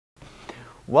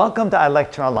Welcome to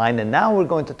iLecture Online, and now we're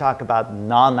going to talk about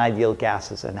non-ideal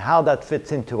gases and how that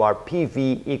fits into our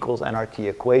PV equals nRT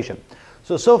equation.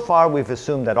 So far we've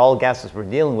assumed that all gases we're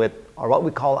dealing with are what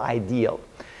we call ideal.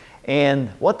 And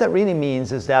what that really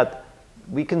means is that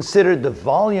we consider the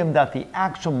volume that the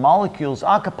actual molecules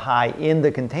occupy in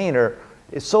the container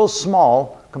is so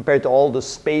small compared to all the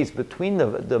space between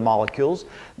the molecules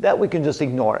that we can just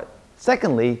ignore it.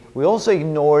 Secondly, we also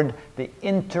ignored the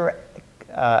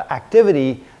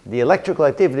activity, the electrical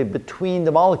activity between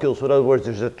the molecules. In other words,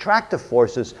 there's attractive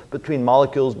forces between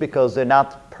molecules because they're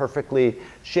not perfectly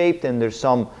shaped, and there's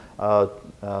some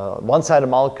one side of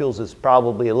molecules is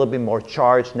probably a little bit more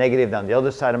charged, negative, than the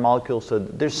other side of molecules. So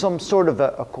there's some sort of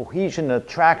a cohesion,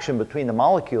 attraction between the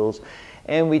molecules,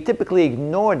 and we typically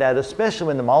ignore that, especially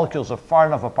when the molecules are far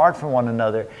enough apart from one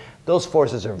another. Those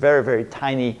forces are very, very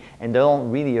tiny, and they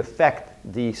don't really affect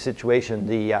the situation,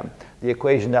 the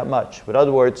equation that much. In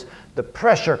other words, the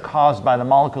pressure caused by the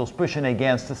molecules pushing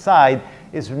against the side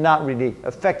is not really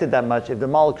affected that much if the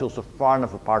molecules are far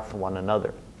enough apart from one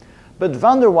another. But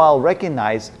van der Waal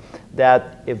recognized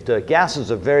that if the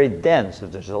gases are very dense,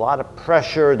 if there's a lot of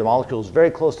pressure, the molecules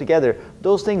very close together,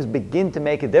 those things begin to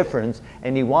make a difference,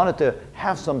 and he wanted to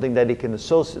have something that he can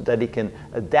associate, that he can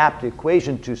adapt the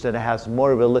equation to, so that it has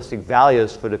more realistic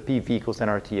values for the PV equals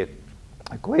nRT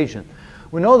equation.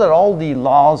 We know that all the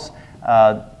laws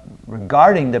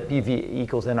regarding the PV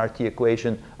equals nRT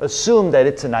equation assume that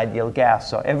it's an ideal gas.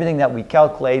 So everything that we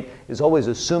calculate is always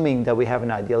assuming that we have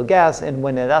an ideal gas, and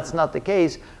when that's not the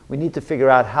case, we need to figure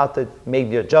out how to make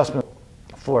the adjustment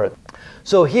for it.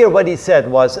 So here what he said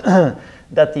was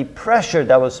that the pressure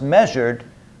that was measured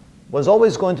was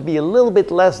always going to be a little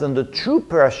bit less than the true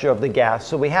pressure of the gas,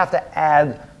 so we have to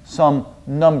add some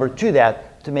number to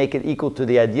that to make it equal to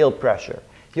the ideal pressure.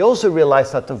 He also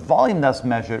realized that the volume that's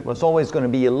measured was always going to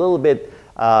be a little bit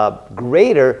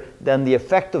greater than the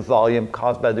effective volume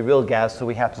caused by the real gas, so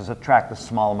we have to subtract a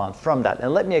small amount from that.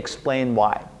 And let me explain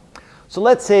why. So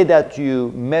let's say that you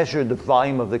measure the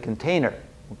volume of the container,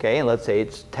 okay, and let's say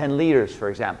it's 10 liters, for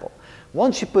example.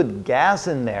 Once you put gas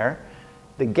in there,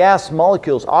 the gas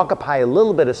molecules occupy a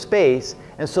little bit of space,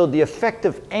 and so the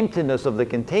effective emptiness of the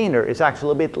container is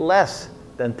actually a little bit less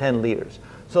than 10 liters.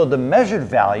 So the measured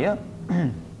value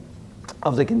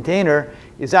of the container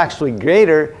is actually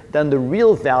greater than the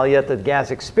real value that the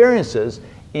gas experiences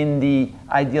in the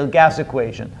ideal gas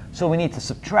equation. So we need to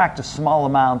subtract a small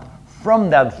amount from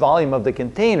that volume of the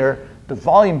container. The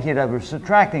volume here that we're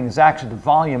subtracting is actually the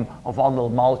volume of all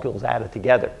the molecules added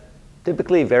together.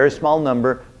 Typically a very small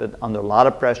number, but under a lot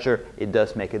of pressure, it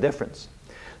does make a difference.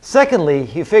 Secondly,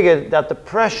 he figured that the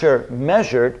pressure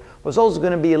measured was also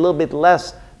going to be a little bit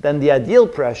less than the ideal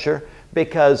pressure,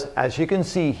 because as you can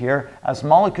see here, as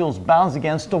molecules bounce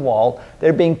against the wall,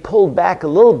 they're being pulled back a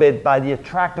little bit by the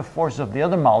attractive force of the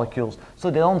other molecules, so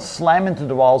they don't slam into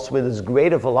the walls with as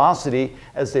great a velocity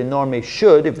as they normally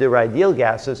should if they're ideal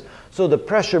gases. So the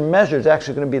pressure measured is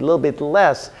actually going to be a little bit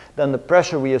less than the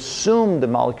pressure we assume the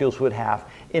molecules would have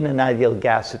in an ideal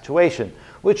gas situation,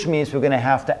 which means we're going to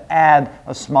have to add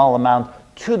a small amount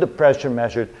to the pressure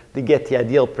measured to get the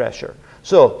ideal pressure.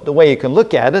 So the way you can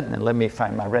look at it, and let me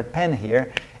find my red pen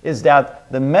here, is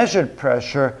that the measured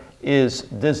pressure is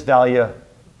this value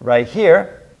right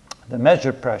here, the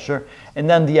measured pressure, and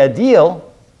then the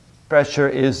ideal pressure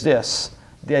is this.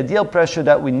 The ideal pressure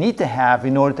that we need to have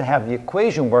in order to have the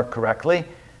equation work correctly.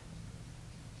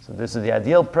 So this is the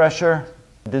ideal pressure,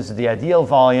 this is the ideal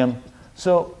volume.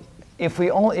 So if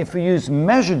we use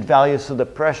measured values of the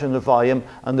pressure and the volume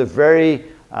under very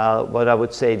what I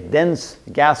would say dense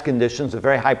gas conditions, or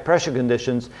very high pressure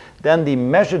conditions, then the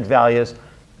measured values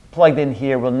plugged in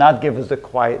here will not give us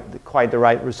quite the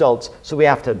right results. So we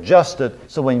have to adjust it.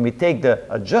 So when we take the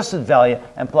adjusted value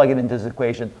and plug it into this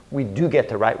equation, we do get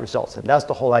the right results. And that's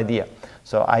the whole idea.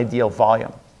 So ideal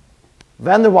volume.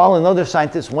 Van der Waal and other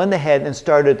scientists went ahead and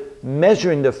started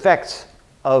measuring the effects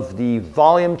of the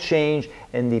volume change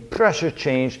and the pressure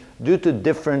change due to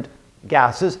different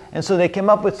gases, and so they came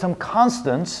up with some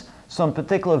constants, some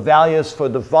particular values for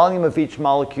the volume of each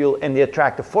molecule and the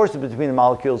attractive forces between the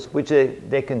molecules, which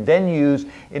they can then use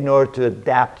in order to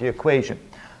adapt the equation.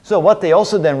 So what they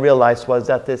also then realized was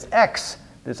that this x,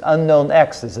 this unknown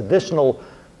x, this additional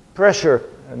pressure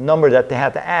number that they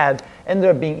had to add, ended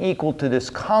up being equal to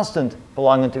this constant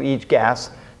belonging to each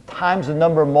gas times the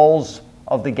number of moles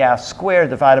of the gas squared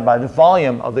divided by the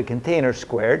volume of the container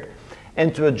squared.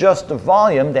 And to adjust the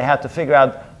volume, they had to figure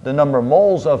out the number of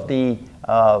moles of the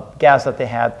gas that they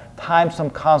had times some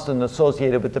constant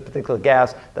associated with the particular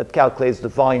gas that calculates the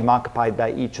volume occupied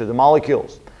by each of the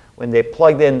molecules. when they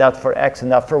plugged in that for x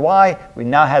and that for y, we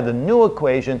now had a new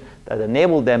equation that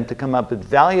enabled them to come up with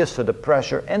values for the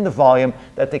pressure and the volume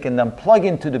that they can then plug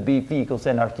into the V equals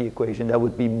nRT equation that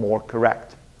would be more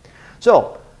correct.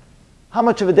 So, how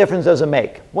much of a difference does it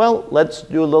make? Well, let's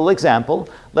do a little example.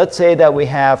 Let's say that we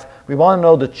want to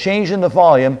know the change in the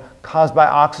volume caused by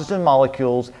oxygen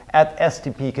molecules at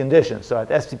STP conditions. So at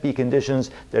STP conditions,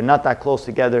 they're not that close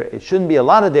together. It shouldn't be a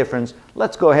lot of difference.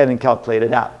 Let's go ahead and calculate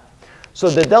it out. So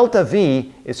the delta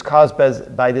V is caused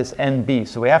by this NB.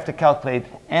 So we have to calculate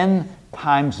N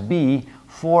times B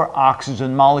for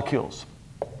oxygen molecules.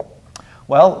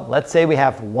 Well, let's say we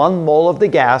have 1 mole of the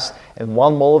gas, and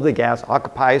 1 mole of the gas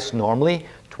occupies normally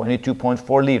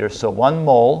 22.4 liters. So 1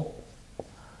 mole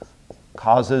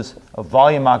causes a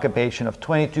volume occupation of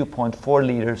 22.4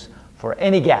 liters for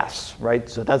any gas, right?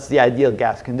 So that's the ideal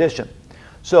gas condition.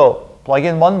 So plug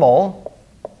in 1 mole,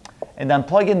 and then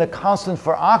plug in the constant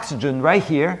for oxygen right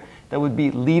here. That would be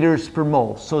liters per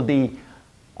mole. So the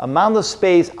amount of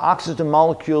space oxygen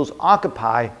molecules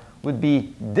occupy would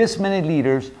be this many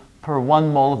liters per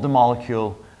 1 mole of the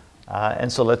molecule.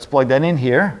 And so let's plug that in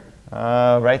here,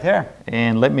 right there.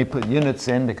 And let me put units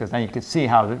in because now you can see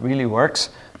how it really works.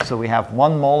 So we have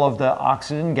 1 mole of the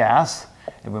oxygen gas,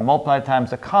 and we multiply times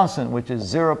the constant, which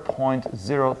is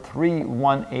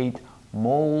 0.0318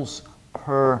 moles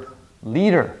per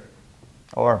liter.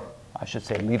 Or I should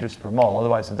say liters per mole,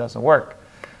 otherwise it doesn't work.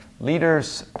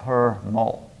 Liters per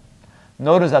mole.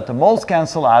 Notice that the moles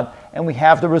cancel out, and we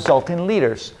have the result in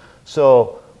liters.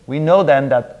 So we know then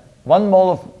that 1 mole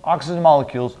of oxygen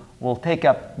molecules will take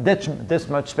up this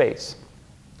much space.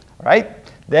 All right?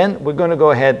 Then we're going to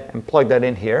go ahead and plug that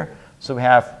in here. So we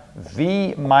have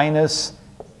V minus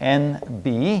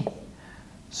NB.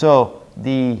 So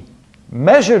the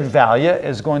measured value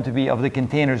is going to be, of the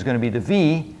container, is going to be the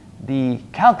V. The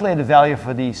calculated value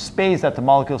for the space that the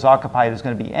molecules occupy is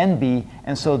going to be NB.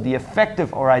 And so the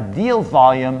effective or ideal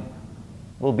volume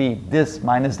will be this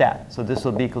minus that. So this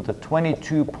will be equal to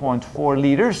 22.4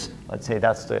 liters. Let's say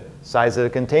that's the size of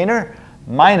the container,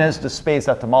 minus the space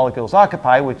that the molecules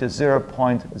occupy, which is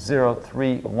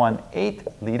 0.0318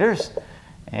 liters.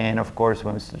 And of course,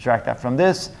 when we subtract that from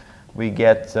this, we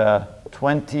get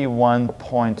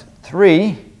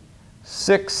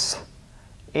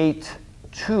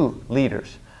 21.3682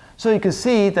 liters. So you can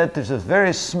see that there's a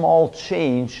very small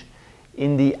change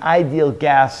in the ideal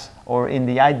gas or in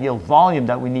the ideal volume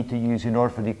that we need to use in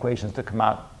order for the equations to come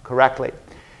out correctly.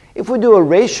 If we do a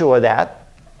ratio of that,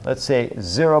 let's say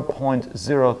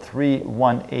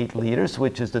 0.0318 liters,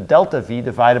 which is the delta V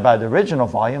divided by the original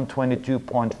volume,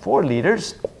 22.4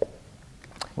 liters,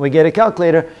 we get a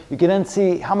calculator. You can then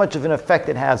see how much of an effect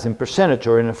it has in percentage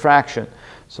or in a fraction.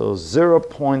 So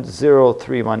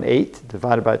 0.0318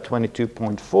 divided by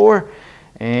 22.4,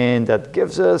 and that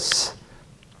gives us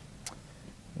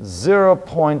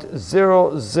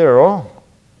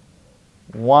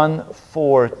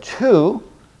 0.00142.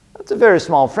 That's a very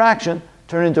small fraction.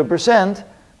 Turn into a percent.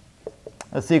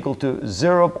 That's equal to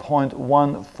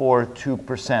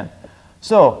 0.142%.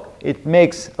 So it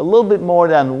makes a little bit more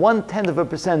than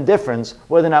 0.1% difference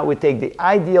whether or not we take the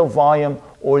ideal volume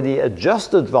or the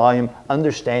adjusted volume,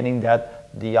 understanding that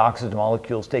the oxygen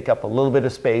molecules take up a little bit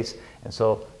of space, and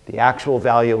so the actual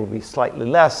value will be slightly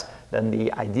less than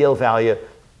the ideal value.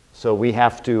 So we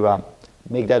have to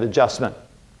make that adjustment.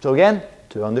 So again,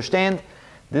 to understand,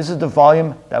 this is the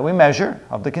volume that we measure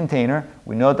of the container.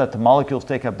 We know that the molecules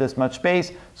take up this much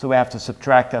space, so we have to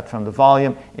subtract that from the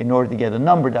volume in order to get a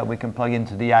number that we can plug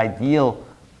into the ideal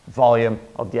volume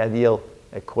of the ideal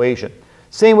equation.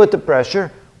 Same with the pressure.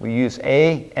 We use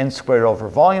A, n squared over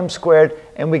volume squared,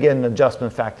 and we get an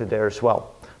adjustment factor there as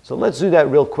well. So let's do that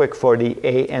real quick for the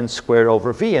A n squared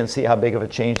over V and see how big of a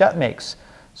change that makes.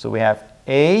 So we have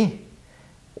A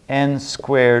n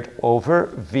squared over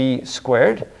V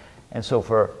squared. And so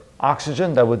for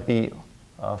oxygen, that would be,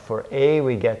 for A,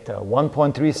 we get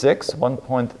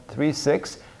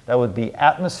 1.36. That would be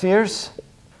atmospheres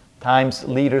times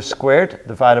liters squared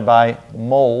divided by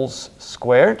moles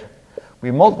squared.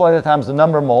 We multiply that times the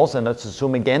number of moles, and let's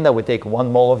assume again that we take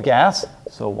 1 mole of gas.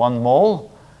 So 1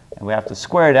 mole, and we have to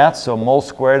square that. So mole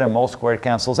squared and mole squared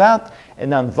cancels out.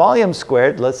 And then volume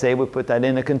squared, let's say we put that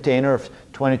in a container of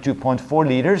 22.4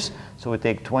 liters. So we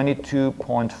take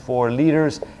 22.4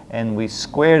 liters and we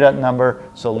square that number.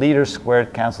 So liters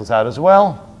squared cancels out as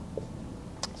well.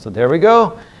 So there we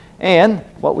go. And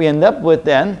what we end up with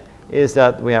then is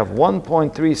that we have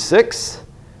 1.36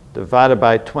 divided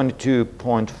by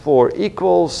 22.4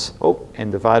 equals,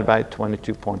 and divided by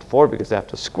 22.4 because I have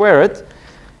to square it.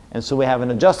 And so we have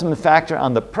an adjustment factor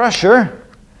on the pressure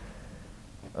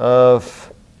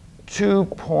of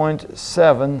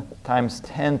 2.7 times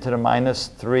 10 to the minus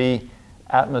 3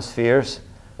 atmospheres,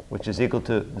 which is equal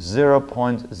to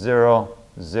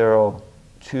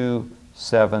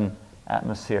 0.0027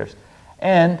 atmospheres.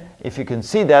 And if you can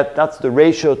see that, that's the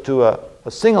ratio to a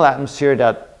single atmosphere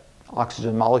that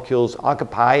oxygen molecules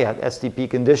occupy at STP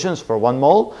conditions for 1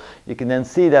 mole. You can then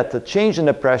see that the change in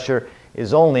the pressure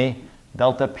is only,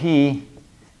 delta P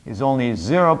is only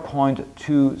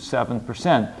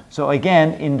 0.27%. So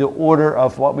again, in the order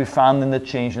of what we found in the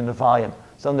change in the volume.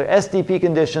 So under STP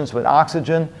conditions with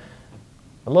oxygen,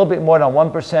 a little bit more than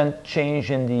 1%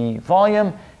 change in the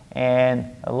volume and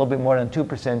a little bit more than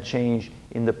 2% change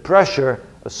in the pressure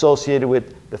associated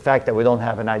with the fact that we don't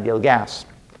have an ideal gas.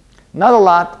 Not a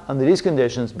lot under these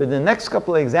conditions, but in the next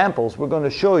couple of examples, we're going to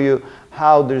show you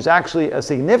how there's actually a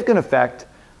significant effect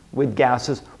with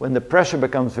gases when the pressure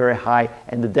becomes very high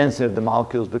and the density of the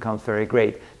molecules becomes very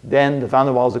great. Then the van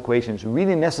der Waals equation is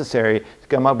really necessary to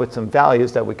come up with some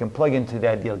values that we can plug into the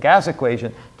ideal gas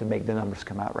equation to make the numbers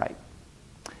come out right.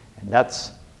 And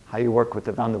that's how you work with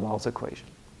the van der Waals equation.